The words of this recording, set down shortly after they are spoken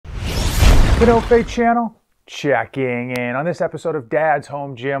Faith channel, checking in. On this episode of Dad's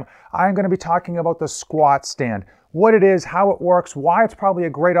Home Gym, I'm going to be talking about the squat stand, what it is, how it works, why it's probably a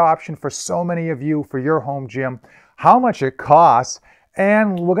great option for so many of you for your home gym, how much it costs,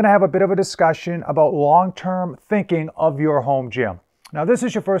 and we're going to have a bit of a discussion about long-term thinking of your home gym. Now, this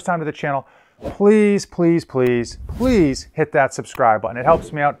is your first time to the channel. Please, please, please, please hit that subscribe button. It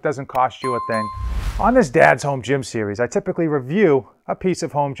helps me out. It doesn't cost you a thing. On this Dad's Home Gym series, I typically review a piece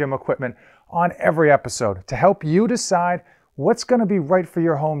of home gym equipment on every episode to help you decide what's going to be right for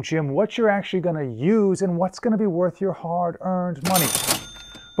your home gym, what you're actually going to use, and what's going to be worth your hard-earned money.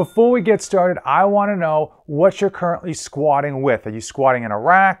 Before we get started, I want to know what you're currently squatting with. Are you squatting in a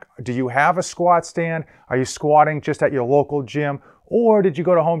rack? Do you have a squat stand? Are you squatting just at your local gym? Or did you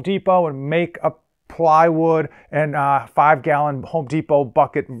go to Home Depot and make a plywood and 5-gallon Home Depot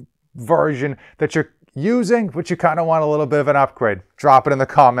bucket version that you're using, but you kind of want a little bit of an upgrade? Drop it in the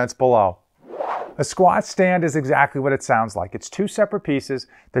comments below. A squat stand is exactly what it sounds like. It's two separate pieces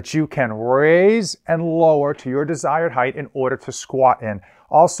that you can raise and lower to your desired height in order to squat in.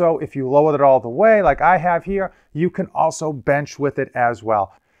 Also, if you lower it all the way, like I have here, you can also bench with it as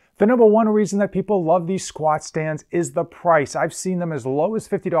well. The number one reason that people love these squat stands is the price. I've seen them as low as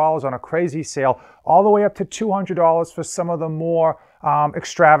 $50 on a crazy sale, all the way up to $200 for some of the more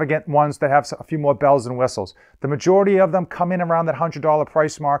extravagant ones that have a few more bells and whistles. The majority of them come in around that $100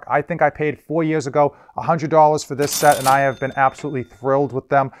 price mark. I think I paid 4 years ago $100 for this set, and I have been absolutely thrilled with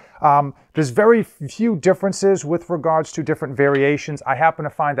them. There's very few differences with regards to different variations. I happen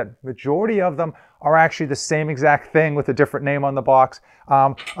to find that majority of them are actually the same exact thing with a different name on the box.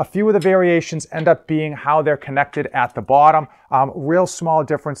 A few of the variations end up being how they're connected at the bottom. Real small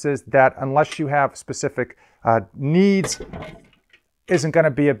differences that, unless you have specific needs, isn't going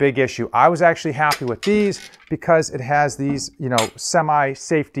to be a big issue. I was actually happy with these because it has these,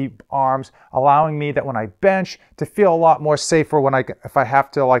 semi-safety arms, allowing me that when I bench to feel a lot more safer if I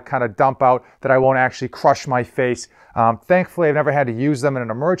have to kind of dump out, that I won't actually crush my face. Thankfully, I've never had to use them in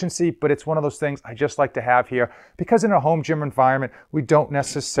an emergency, but it's one of those things I just like to have here because in a home gym environment, we don't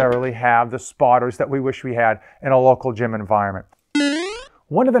necessarily have the spotters that we wish we had in a local gym environment.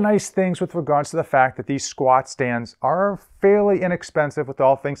 One of the nice things with regards to the fact that these squat stands are fairly inexpensive with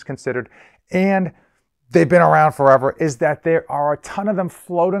all things considered, and they've been around forever, is that there are a ton of them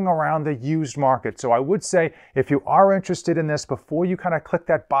floating around the used market. So I would say if you are interested in this, before you kind of click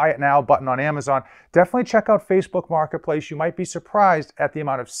that buy it now button on Amazon, definitely check out Facebook Marketplace. You might be surprised at the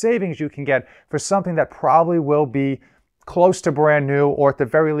amount of savings you can get for something that probably will be close to brand new, or at the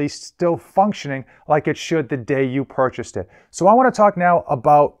very least still functioning like it should the day you purchased it. So I want to talk now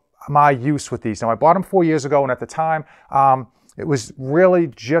about my use with these. Now, I bought them 4 years ago, and at the time it was really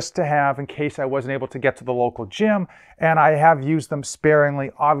just to have in case I wasn't able to get to the local gym, and I have used them sparingly.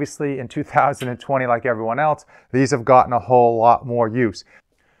 Obviously in 2020, like everyone else, these have gotten a whole lot more use.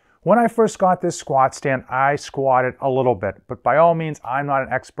 When I first got this squat stand, I squatted a little bit, but by all means, I'm not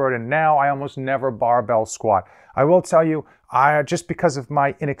an expert, and now I almost never barbell squat. I will tell you, just because of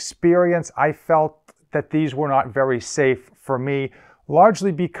my inexperience, I felt that these were not very safe for me,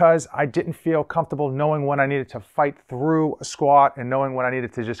 largely because I didn't feel comfortable knowing when I needed to fight through a squat and knowing when I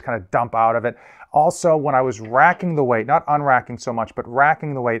needed to just kind of dump out of it. Also, when I was racking the weight, not unracking so much, but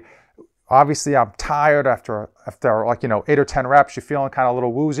racking the weight, obviously I'm tired after 8 or 10 reps, you're feeling kind of a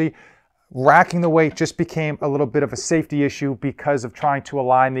little woozy. Racking the weight just became a little bit of a safety issue because of trying to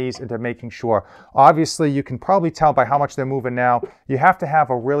align these into making sure. Obviously, you can probably tell by how much they're moving now. You have to have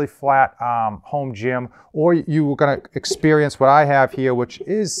a really flat home gym, or you're going to experience what I have here, which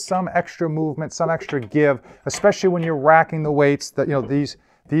is some extra movement, some extra give, especially when you're racking the weights. That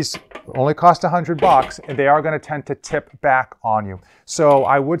these only cost $100, and they are going to tend to tip back on you. So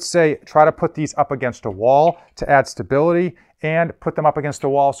I would say try to put these up against a wall to add stability, and put them up against the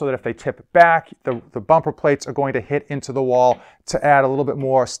wall so that if they tip back, the bumper plates are going to hit into the wall to add a little bit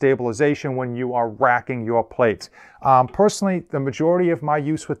more stabilization when you are racking your plates. Personally, the majority of my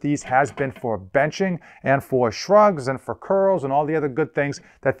use with these has been for benching and for shrugs and for curls and all the other good things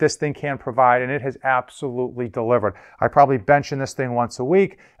that this thing can provide, and it has absolutely delivered. I probably bench in this thing once a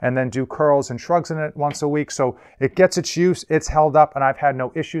week and then do curls and shrugs in it once a week, so it gets its use, it's held up, and I've had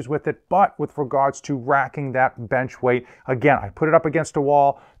no issues with it. But with regards to racking that bench weight, again, I put it up against a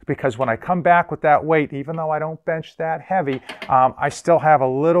wall because when I come back with that weight, even though I don't bench that heavy, I still have a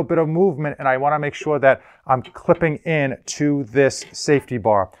little bit of movement, and I want to make sure that I'm clipping in to this safety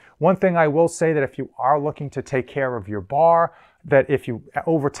bar. One thing I will say, that if you are looking to take care of your bar, that if you,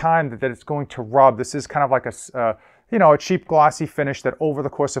 over time, that it's going to rub. This is kind of like a cheap glossy finish that over the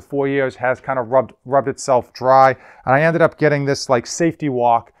course of 4 years has kind of rubbed itself dry. And I ended up getting this like safety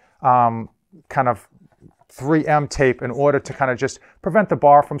walk kind of 3M tape in order to kind of just prevent the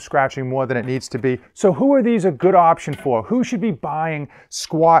bar from scratching more than it needs to be. So who are these a good option for? Who should be buying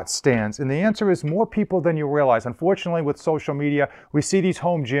squat stands? And the answer is more people than you realize. Unfortunately, with social media, we see these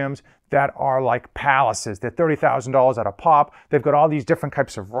home gyms that are like palaces. They're $30,000 at a pop. They've got all these different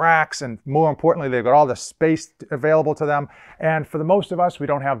types of racks, and more importantly, they've got all the space available to them. And for the most of us, we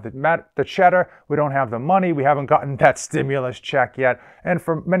don't have the cheddar, we don't have the money, we haven't gotten that stimulus check yet. And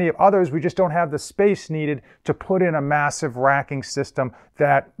for many of others, we just don't have the space needed to put in a massive racking system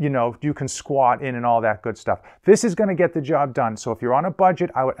that, you know, you can squat in and all that good stuff. This is going to get the job done. So if you're on a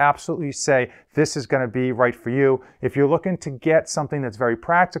budget, I would absolutely say this is going to be right for you. If you're looking to get something that's very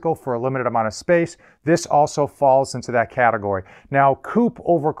practical for a limited amount of space, this also falls into that category. Now, Coop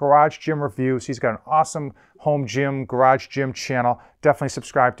over Garage Gym Reviews, he's got an awesome home gym, garage gym channel. Definitely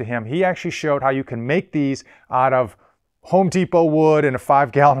subscribe to him. He actually showed how you can make these out of Home Depot wood in a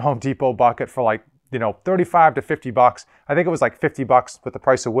 5-gallon Home Depot bucket for like, you know, 35 to 50 bucks. I think it was like 50 bucks with the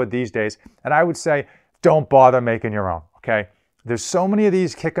price of wood these days. And I would say, don't bother making your own, okay? There's so many of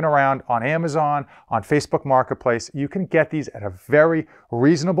these kicking around on Amazon, on Facebook Marketplace. You can get these at a very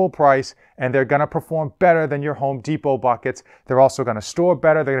reasonable price, and they're gonna perform better than your Home Depot buckets. They're also gonna store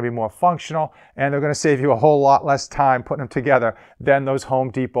better, they're gonna be more functional, and they're gonna save you a whole lot less time putting them together than those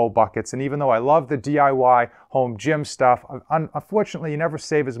Home Depot buckets. And even though I love the DIY home gym stuff, unfortunately, you never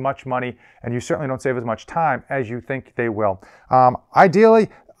save as much money, and you certainly don't save as much time as you think they will. Ideally,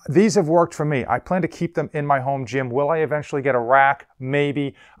 these have worked for me. I plan to keep them in my home gym. Will I eventually get a rack?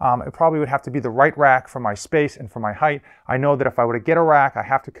 Maybe. It probably would have to be the right rack for my space and for my height. I know that if I were to get a rack, I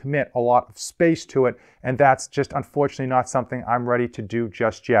have to commit a lot of space to it, and that's just unfortunately not something I'm ready to do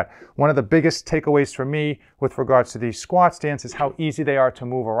just yet. One of the biggest takeaways for me with regards to these squat stands is how easy they are to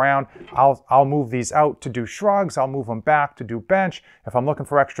move around. I'll move these out to do shrugs. I'll move them back to do bench. If I'm looking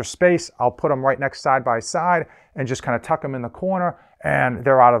for extra space, I'll put them right next side by side and just kind of tuck them in the corner, and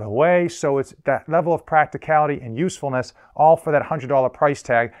they're out of the way. So it's that level of practicality and usefulness, all for that $100 price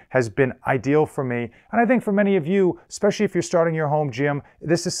tag, has been ideal for me. And I think for many of you, especially if you're starting your home gym,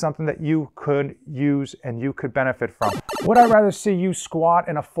 this is something that you could use and you could benefit from. Would I rather see you squat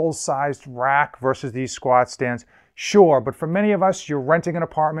in a full-sized rack versus these squat stands? Sure, but for many of us, you're renting an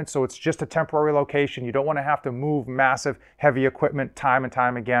apartment, so it's just a temporary location. You don't want to have to move massive, heavy equipment time and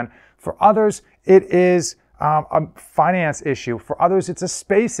time again. For others, it is a finance issue. For others, it's a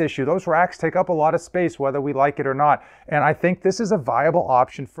space issue. Those racks take up a lot of space, whether we like it or not. And I think this is a viable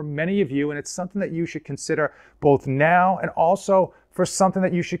option for many of you, and it's something that you should consider both now and also for something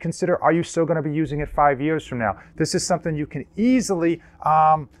that you should consider, are you still going to be using it 5 years from now? This is something you can easily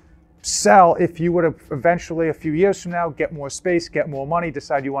sell if you would have eventually, a few years from now, get more space, get more money,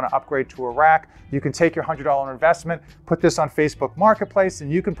 decide you want to upgrade to a rack. You can take your $100 investment, put this on Facebook Marketplace,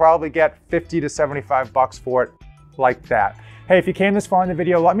 and you can probably get 50 to 75 bucks for it like that. Hey, if you came this far in the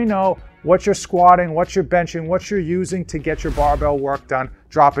video, let me know what you're squatting, what you're benching, what you're using to get your barbell work done.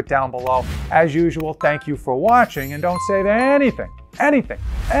 Drop it down below. As usual, thank you for watching, and don't save anything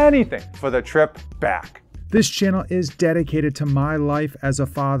for the trip back. This channel is dedicated to my life as a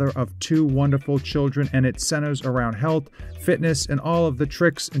father of 2 wonderful children, and it centers around health, fitness, and all of the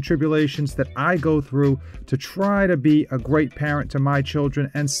tricks and tribulations that I go through to try to be a great parent to my children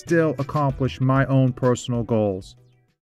and still accomplish my own personal goals.